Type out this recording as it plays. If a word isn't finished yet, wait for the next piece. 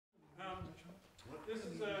This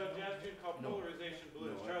is a jazz tune called Polarization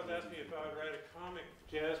Blues. Charles asked me if I would write a comic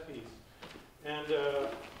jazz piece. And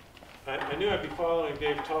I knew I'd be following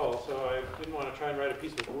Dave Tull, so I didn't want to try and write a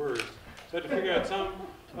piece with words. So I had to figure out some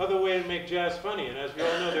other way to make jazz funny. And as we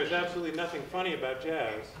all know, there's absolutely nothing funny about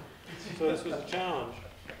jazz. So this was a challenge.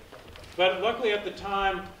 But luckily at the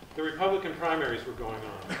time, the Republican primaries were going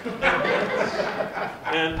on.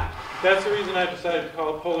 And that's the reason I decided to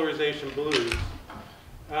call it Polarization Blues.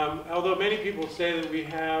 Although many people say that we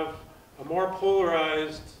have a more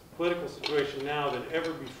polarized political situation now than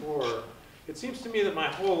ever before, it seems to me that my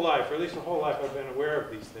whole life, or at least the whole life I've been aware of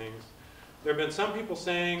these things, there have been some people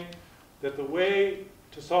saying that the way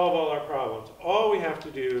to solve all our problems, all we have to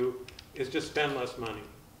do is just spend less money.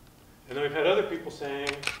 And then we've had other people saying,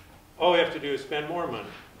 all we have to do is spend more money.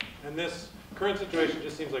 And this current situation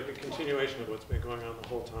just seems like a continuation of what's been going on the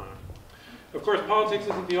whole time. Of course, politics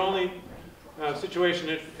isn't the only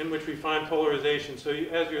situation in which we find polarization. So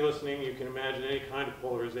as you're listening, you can imagine any kind of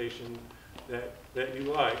polarization that you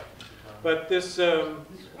like. But this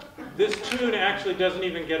tune actually doesn't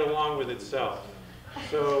even get along with itself.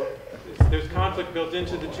 So there's conflict built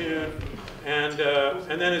into the tune, and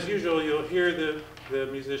then as usual, you'll hear the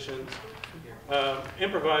musicians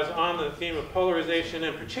improvise on the theme of polarization,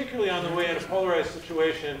 and particularly on the way in a polarized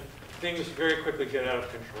situation, things very quickly get out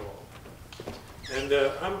of control. And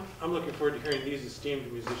I'm looking forward to hearing these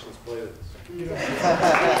esteemed musicians play this.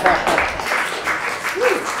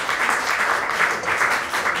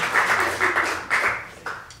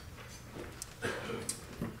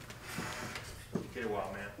 Take a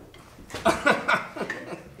while, man.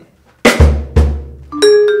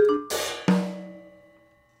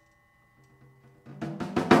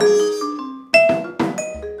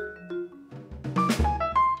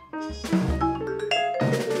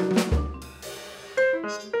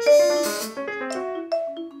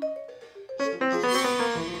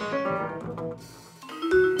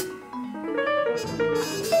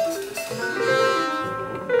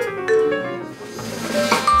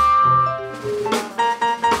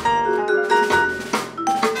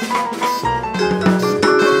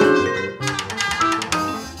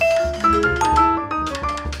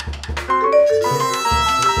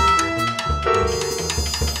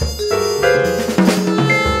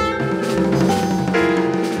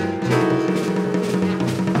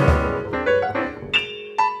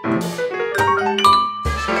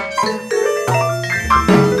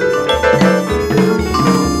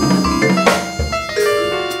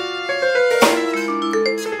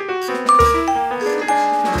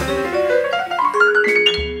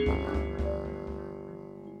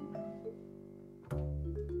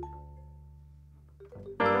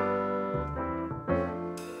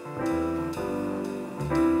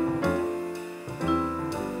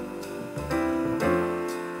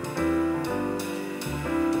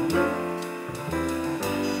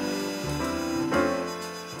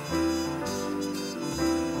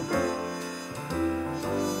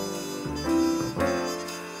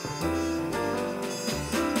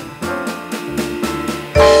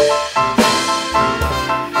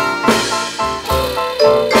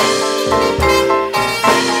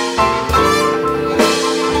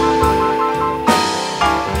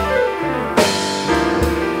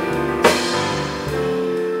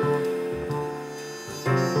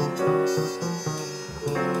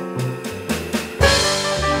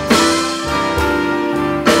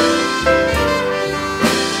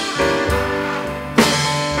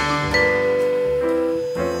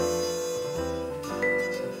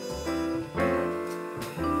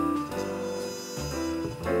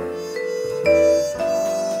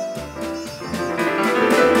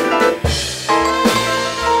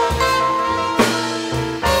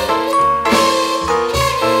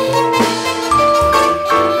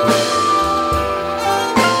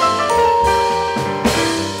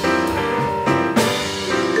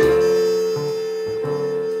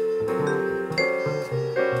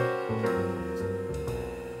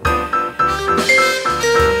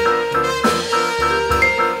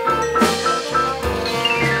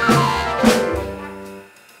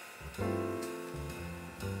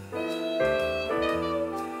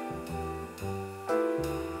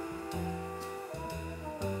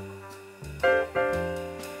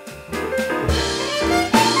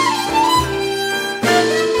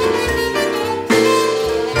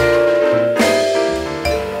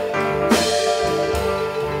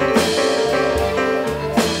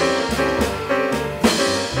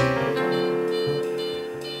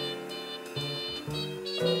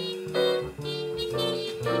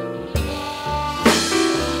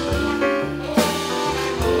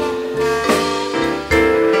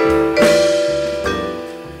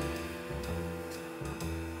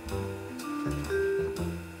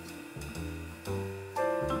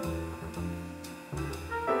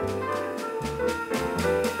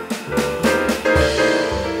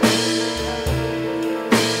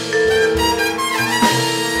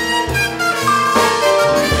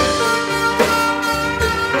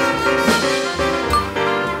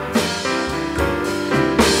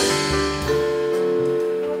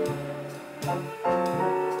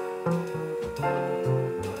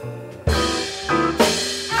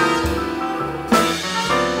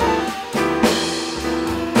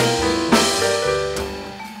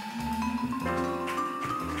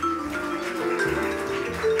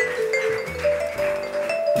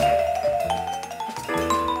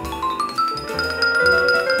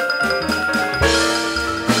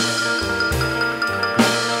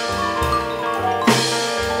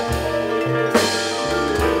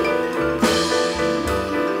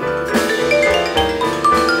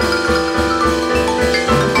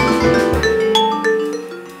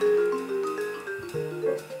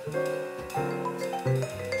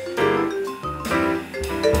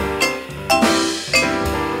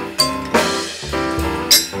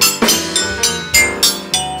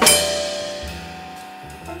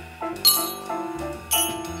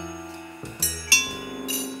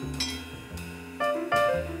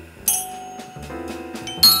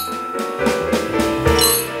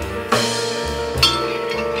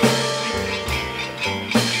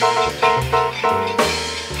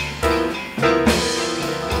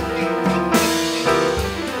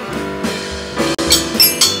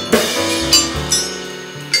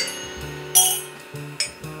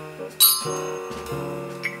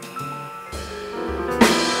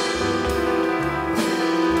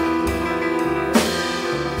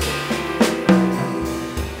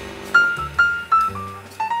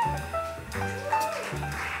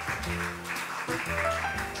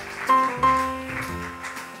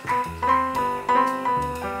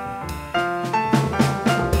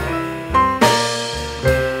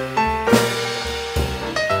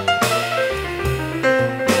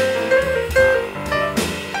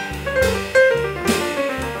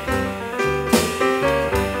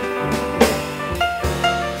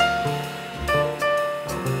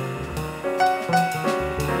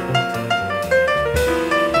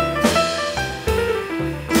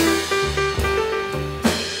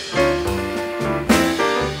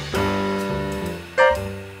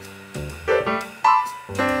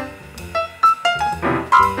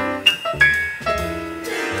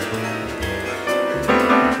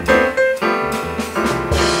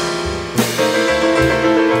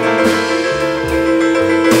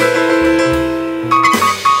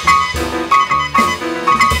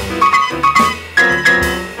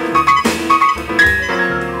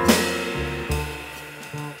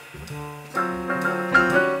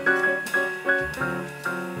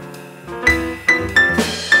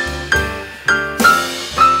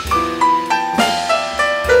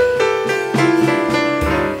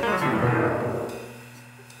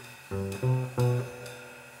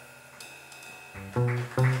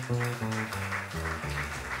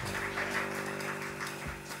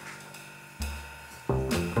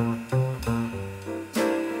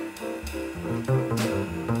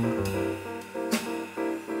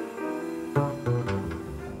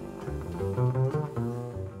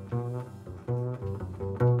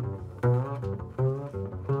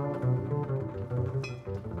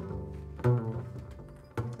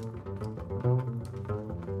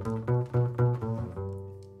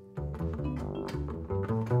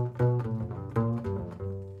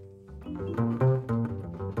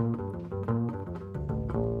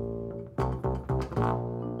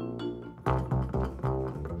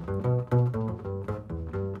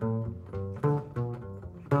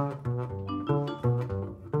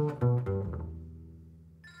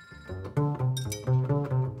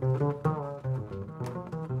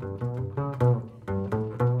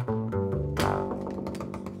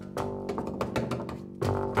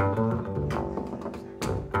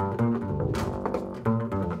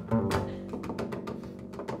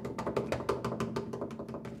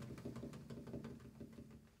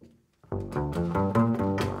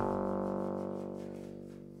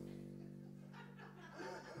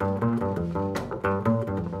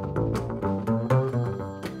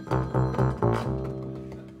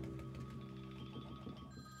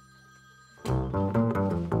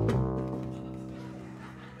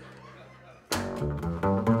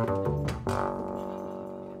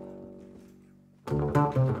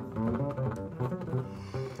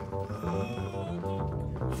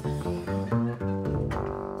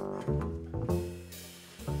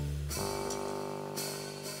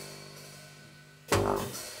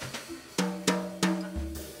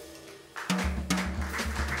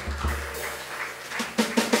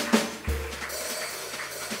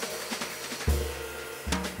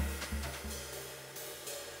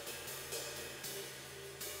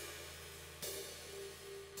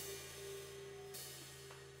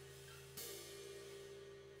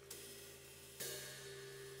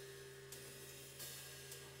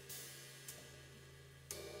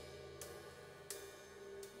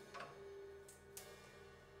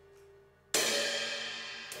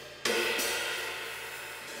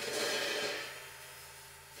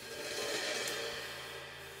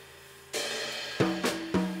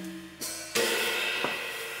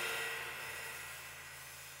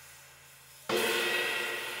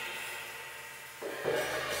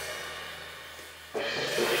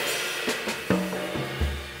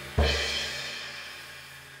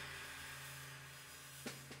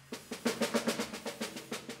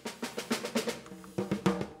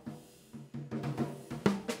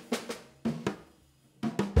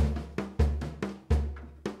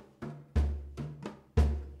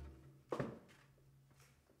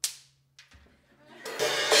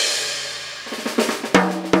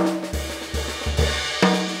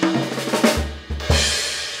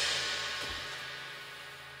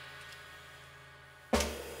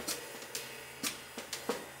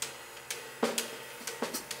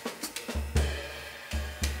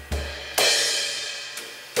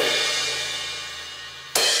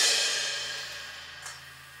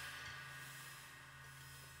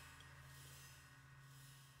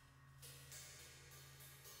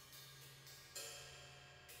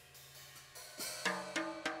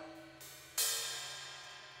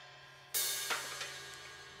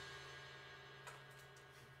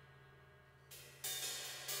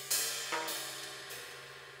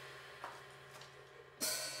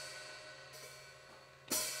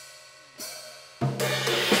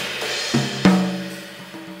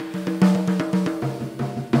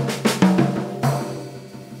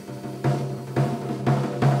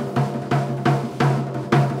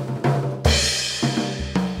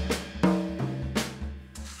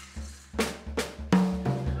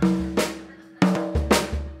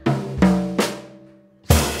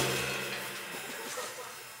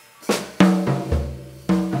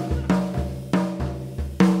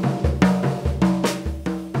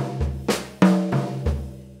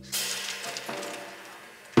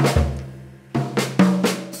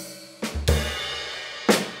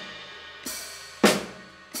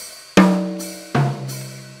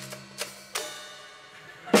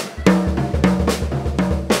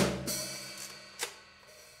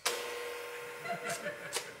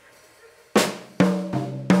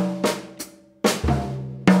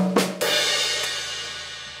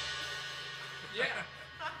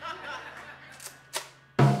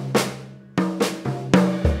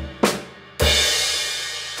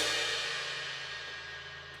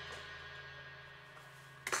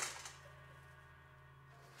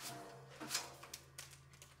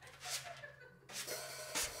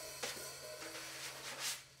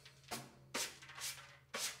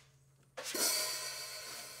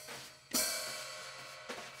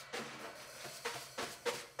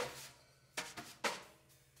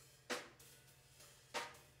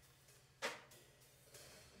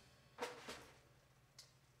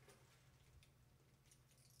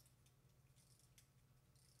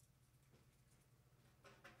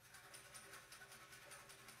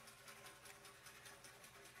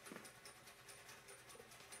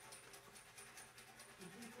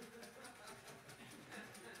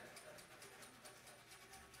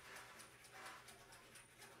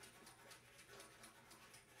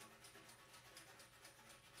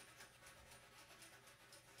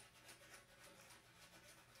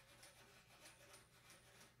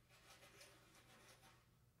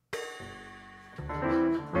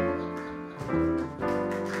 Thank you.